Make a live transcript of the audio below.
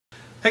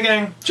Hey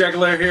gang,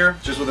 Jackalair here,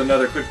 just with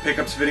another quick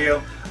pickups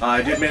video.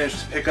 I did manage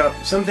to pick up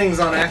some things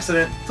on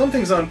accident, some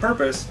things on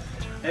purpose,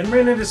 and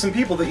ran into some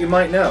people that you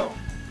might know.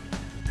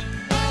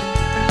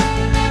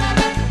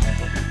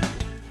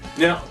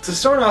 Now, to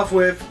start off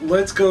with,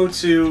 let's go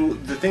to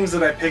the things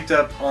that I picked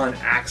up on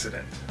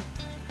accident.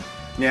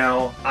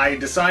 Now, I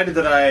decided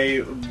that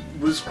I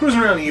was cruising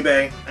around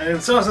eBay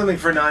and saw something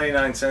for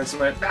 99 cents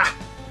and went,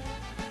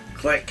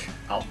 click,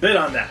 I'll bid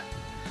on that.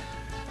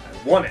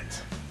 I won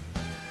it.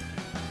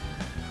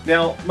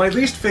 Now, my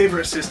least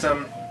favorite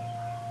system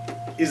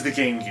is the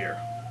Game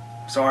Gear.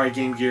 Sorry,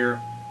 Game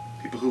Gear,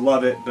 people who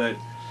love it, but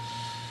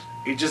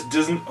it just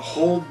doesn't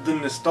hold the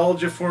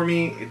nostalgia for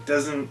me. It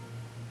doesn't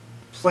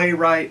play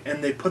right,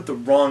 and they put the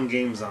wrong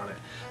games on it.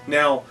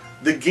 Now,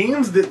 the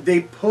games that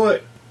they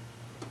put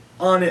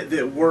on it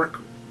that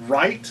work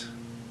right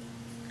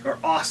are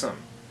awesome.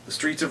 The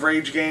Streets of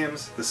Rage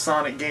games, the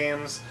Sonic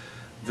games,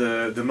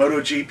 the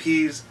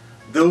MotoGPs,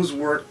 those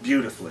work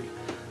beautifully.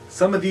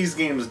 Some of these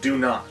games do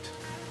not.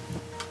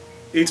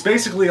 It's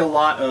basically a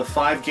lot of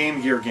 5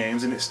 Game Gear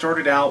games, and it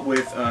started out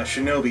with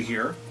Shinobi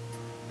here.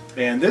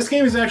 And this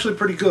game is actually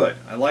pretty good.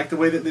 I like the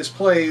way that this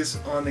plays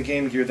on the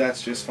Game Gear,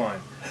 that's just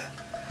fine.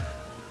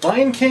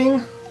 Lion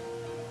King,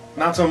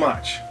 not so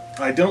much.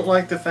 I don't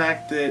like the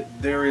fact that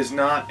there is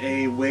not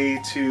a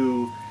way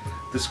to...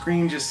 The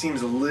screen just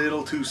seems a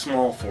little too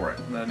small for it.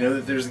 And I know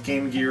that there's a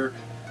Game Gear,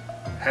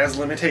 has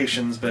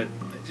limitations, but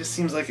it just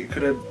seems like it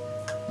could have...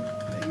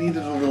 It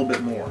needed a little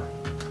bit more.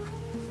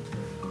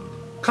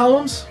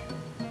 Columns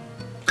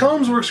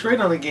works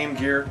great on the Game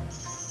Gear,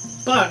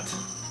 but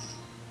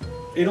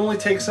it only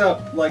takes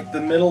up like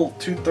the middle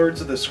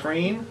 2/3 of the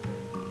screen,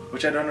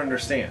 which I don't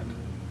understand.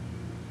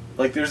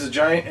 Like there's a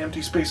giant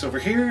empty space over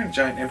here and a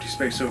giant empty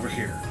space over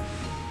here.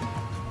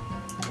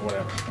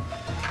 Whatever.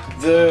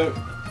 The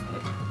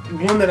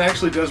one that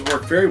actually does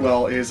work very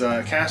well is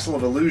Castle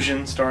of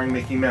Illusion starring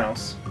Mickey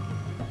Mouse.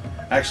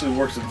 Actually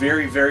works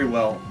very, very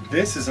well.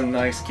 This is a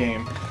nice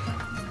game.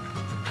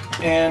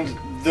 And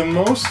the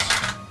most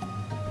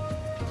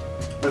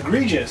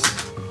egregious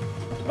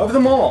of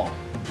them all,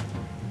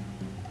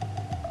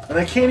 and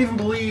I can't even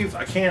believe,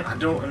 I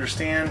don't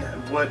understand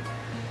what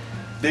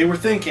they were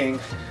thinking,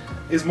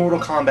 is Mortal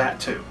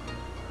Kombat 2.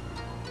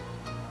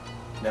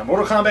 Now,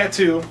 Mortal Kombat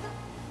 2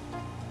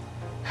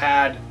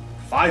 had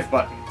 5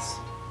 buttons.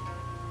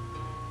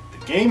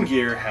 The Game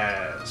Gear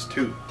has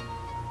 2.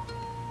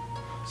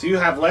 So you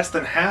have less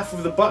than half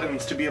of the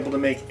buttons to be able to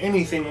make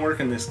anything work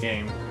in this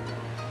game,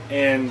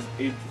 and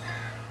it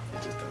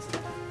just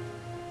doesn't.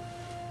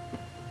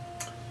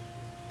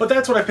 But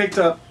that's what I picked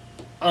up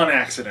on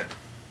accident,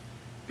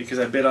 because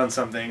I bid on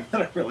something that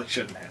I really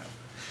shouldn't have.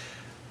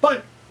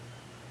 But,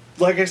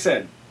 like I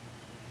said,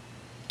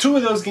 2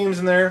 of those games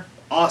in there,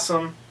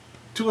 awesome.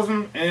 2 of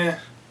them, eh.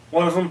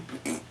 1 of them,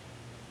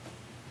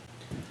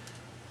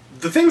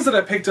 The things that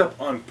I picked up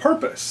on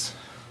purpose,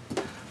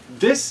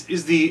 this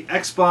is the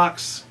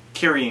Xbox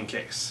carrying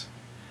case.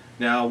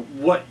 Now,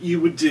 what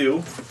you would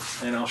do,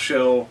 and I'll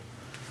show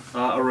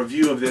a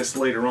review of this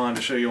later on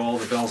to show you all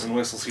the bells and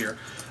whistles here,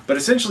 but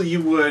essentially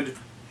you would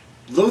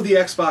load the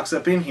Xbox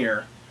up in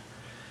here,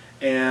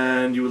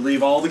 and you would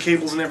leave all the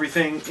cables and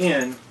everything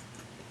in,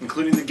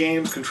 including the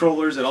games,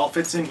 controllers, it all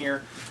fits in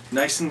here,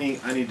 nice and neat.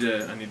 I need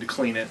to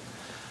clean it.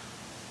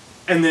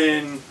 And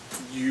then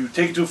you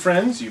take it to a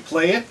friend's, you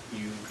play it,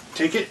 you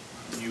take it,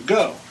 you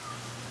go.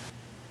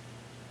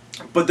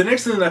 But the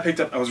next thing that I picked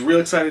up, I was real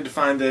excited to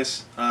find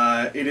this.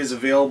 It is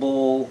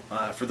available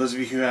for those of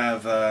you who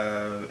have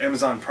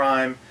Amazon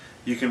Prime.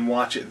 You can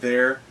watch it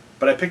there.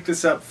 But I picked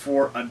this up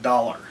for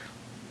 $1.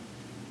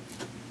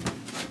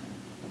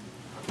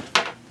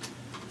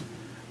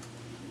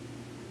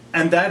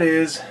 And that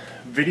is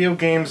Video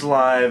Games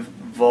Live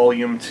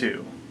Volume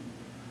 2,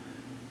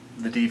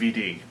 the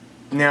DVD.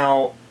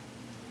 Now,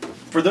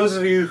 for those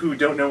of you who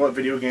don't know what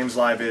Video Games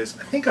Live is,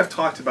 I think I've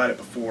talked about it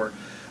before,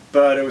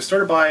 but it was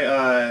started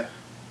by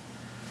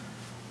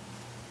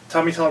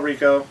Tommy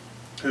Tallarico,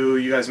 who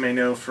you guys may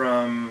know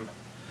from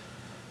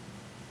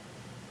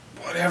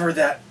whatever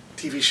that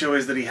TV show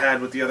is that he had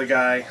with the other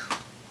guy.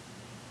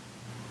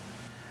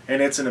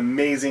 And it's an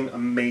amazing,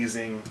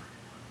 amazing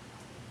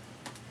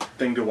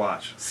thing to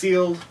watch.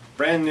 Sealed,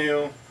 brand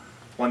new,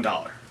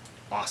 $1.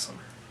 Awesome.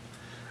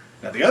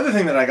 Now the other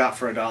thing that I got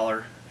for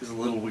 $1 is a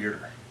little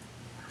weirder.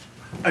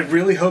 I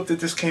really hope that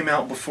this came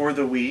out before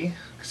the Wii,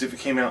 because if it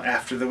came out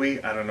after the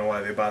Wii, I don't know why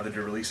they bothered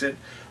to release it.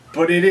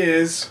 But it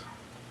is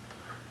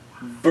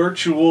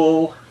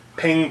Virtual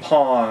Ping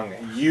Pong.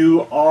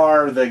 You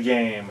are the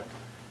game.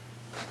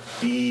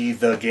 Be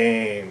the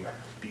game.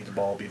 Be the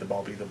ball, be the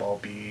ball, be the ball,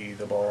 be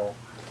the ball.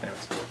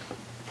 Anyways.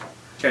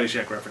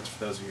 Caddyshack reference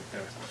for those of you.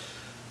 Anyways.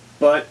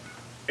 But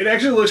it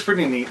actually looks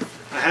pretty neat.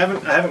 I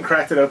haven't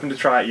cracked it open to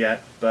try it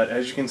yet, but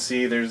as you can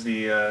see, there's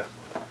the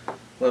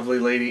lovely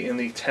lady in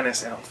the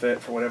tennis outfit,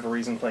 for whatever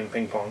reason, playing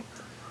ping pong.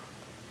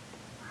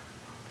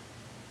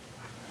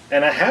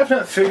 And I have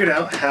not figured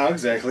out how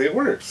exactly it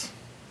works.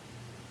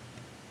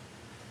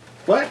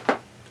 But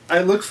I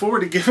look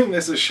forward to giving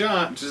this a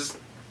shot, just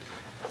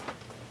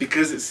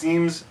because it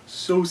seems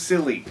so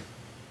silly.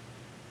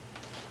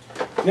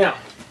 Now,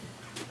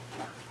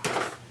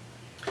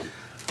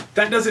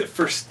 that does it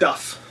for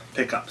stuff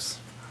pickups.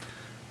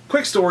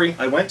 Quick story,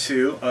 I went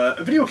to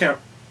a video account,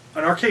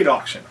 an arcade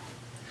auction,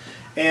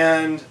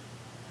 and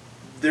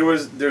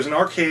there's an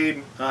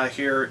arcade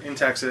here in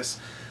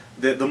Texas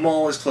that the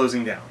mall is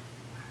closing down.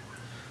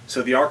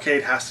 So the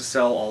arcade has to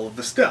sell all of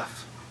the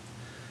stuff.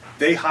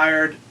 They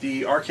hired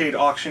the arcade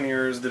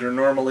auctioneers that are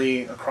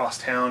normally across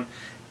town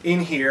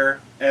in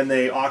here, and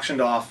they auctioned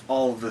off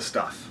all of the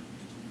stuff.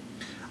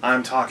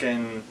 I'm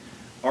talking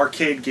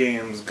arcade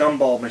games,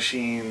 gumball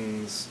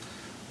machines,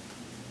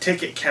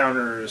 ticket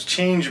counters,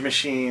 change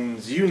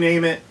machines, you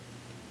name it,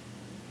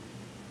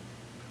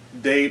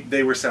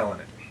 they were selling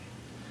it.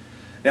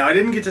 Now, I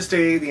didn't get to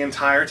stay the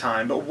entire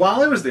time, but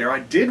while I was there, I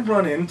did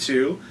run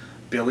into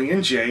Billy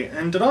and Jay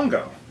and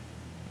Dodongo,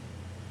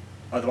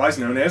 otherwise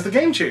known as the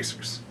Game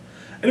Chasers.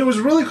 And it was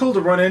really cool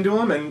to run into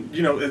them, and,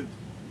 you know,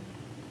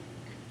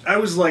 I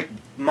was, like,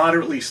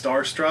 moderately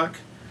starstruck,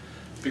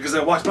 because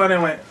I walked by and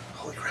I went,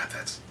 holy crap,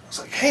 I was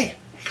like, hey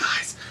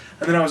guys.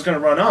 And then I was going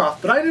to run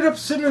off, but I ended up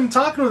sitting and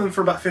talking with them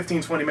for about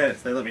 15-20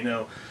 minutes. They let me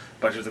know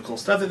a bunch of the cool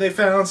stuff that they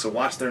found, so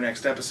watch their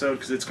next episode,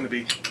 because it's going to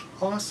be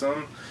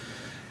awesome.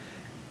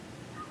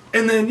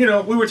 And then, you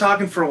know, we were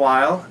talking for a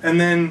while,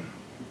 and then,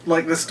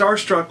 like, the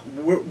starstruck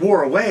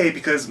wore away,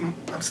 because I'm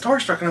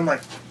starstruck, and I'm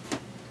like,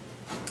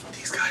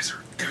 these guys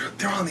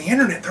they're on the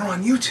internet, they're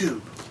on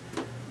YouTube.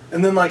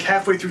 And then, like,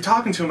 halfway through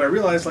talking to them, I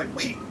realized, like,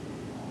 wait,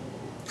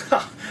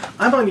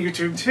 I'm on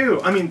YouTube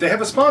too. I mean, they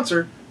have a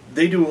sponsor,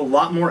 they do a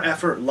lot more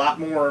effort, a lot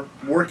more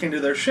work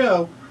into their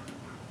show,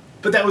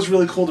 but that was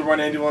really cool to run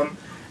into them,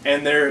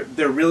 and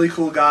they're really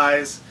cool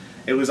guys.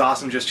 It was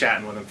awesome just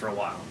chatting with them for a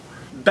while.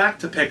 Back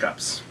to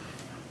pickups.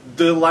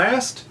 The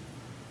last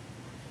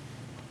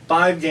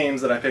 5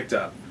 games that I picked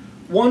up,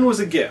 one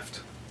was a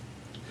gift.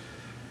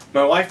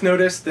 My wife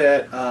noticed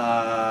that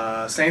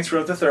Saints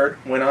Row the Third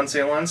went on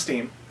sale on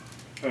Steam,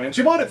 and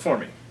she bought it for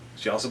me.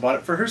 She also bought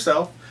it for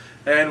herself,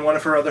 and one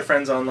of her other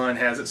friends online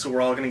has it, so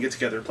we're all going to get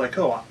together and play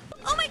co-op.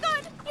 Oh my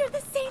god, you're the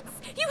Saints!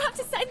 You have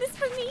to sign this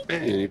for me!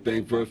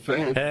 Anything for a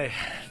fan. Hey,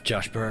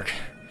 Josh Burke.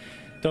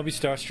 Don't be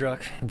starstruck.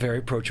 I'm very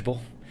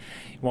approachable.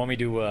 You want me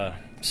to,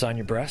 sign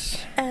your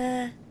breasts?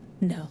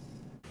 No.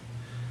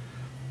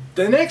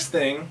 The next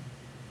thing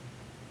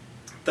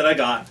that I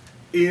got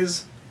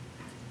is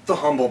the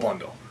Humble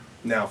Bundle.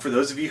 Now, for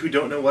those of you who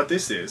don't know what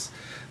this is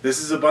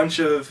a bunch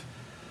of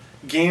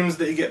games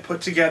that you get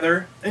put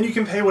together, and you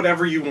can pay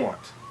whatever you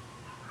want.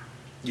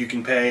 You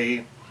can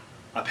pay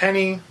a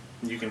penny,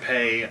 you can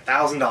pay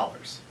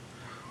 $1,000.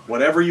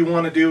 Whatever you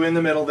want to do in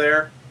the middle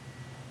there,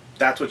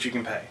 that's what you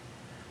can pay.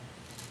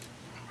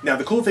 Now,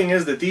 the cool thing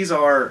is that these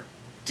are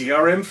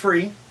DRM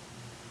free,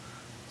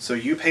 so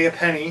you pay a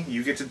penny,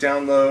 you get to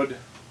download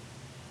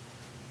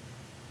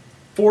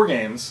 4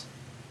 games,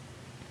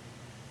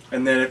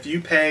 and then if you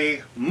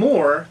pay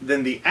more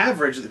than the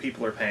average that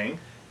people are paying,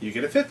 you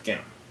get a 5th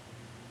game.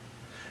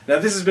 Now,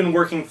 this has been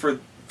working for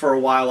a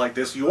while like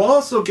this. You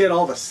also get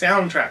all the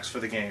soundtracks for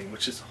the game,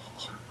 which is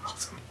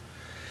awesome.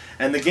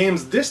 And the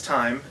games this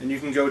time, and you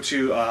can go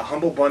to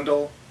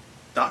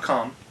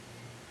humblebundle.com,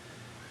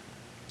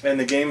 and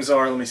the games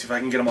are, let me see if I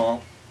can get them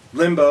all,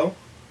 Limbo,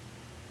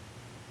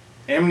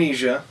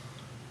 Amnesia,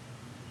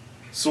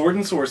 Sword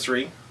and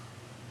Sorcery,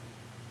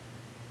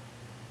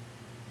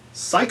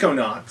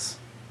 Psychonauts,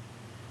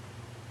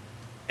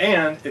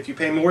 and if you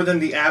pay more than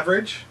the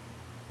average,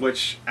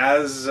 which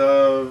as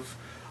of,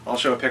 I'll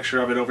show a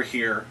picture of it over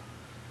here,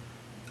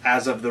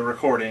 as of the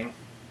recording,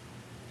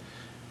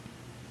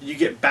 you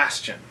get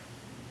Bastion.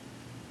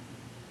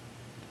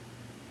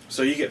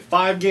 So you get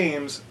 4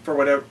 games for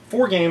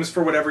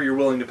whatever you're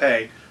willing to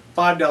pay.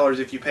 $5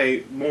 if you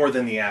pay more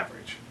than the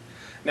average.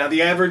 Now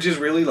the average is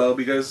really low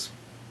because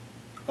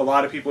a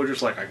lot of people are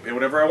just like, I can pay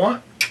whatever I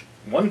want,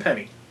 1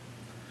 penny.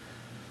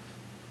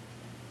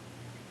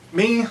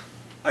 Me,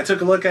 I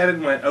took a look at it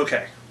and went,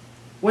 okay,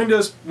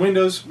 Windows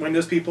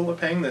people are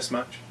paying this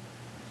much.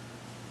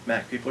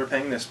 Mac people are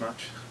paying this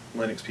much.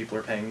 Linux people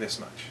are paying this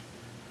much.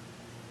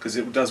 Because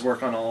it does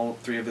work on all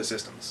 3 of the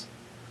systems.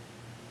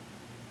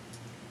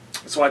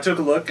 So I took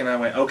a look and I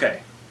went,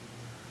 okay,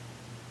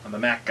 I'm a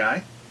Mac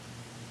guy.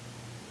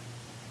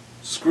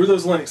 Screw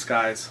those Linux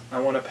guys. I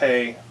want to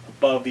pay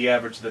above the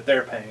average that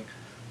they're paying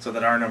so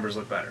that our numbers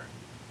look better.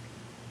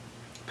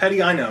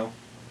 Petty, I know,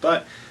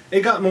 but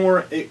it got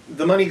more,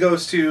 the money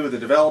goes to the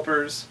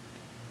developers,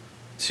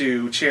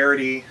 to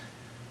charity,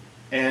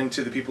 and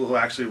to the people who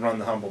actually run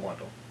the Humble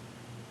Bundle.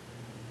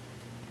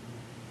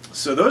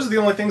 So those are the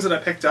only things that I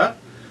picked up.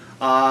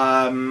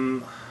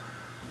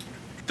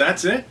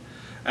 That's it.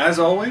 As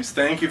always,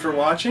 thank you for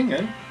watching,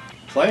 and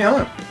play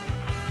on.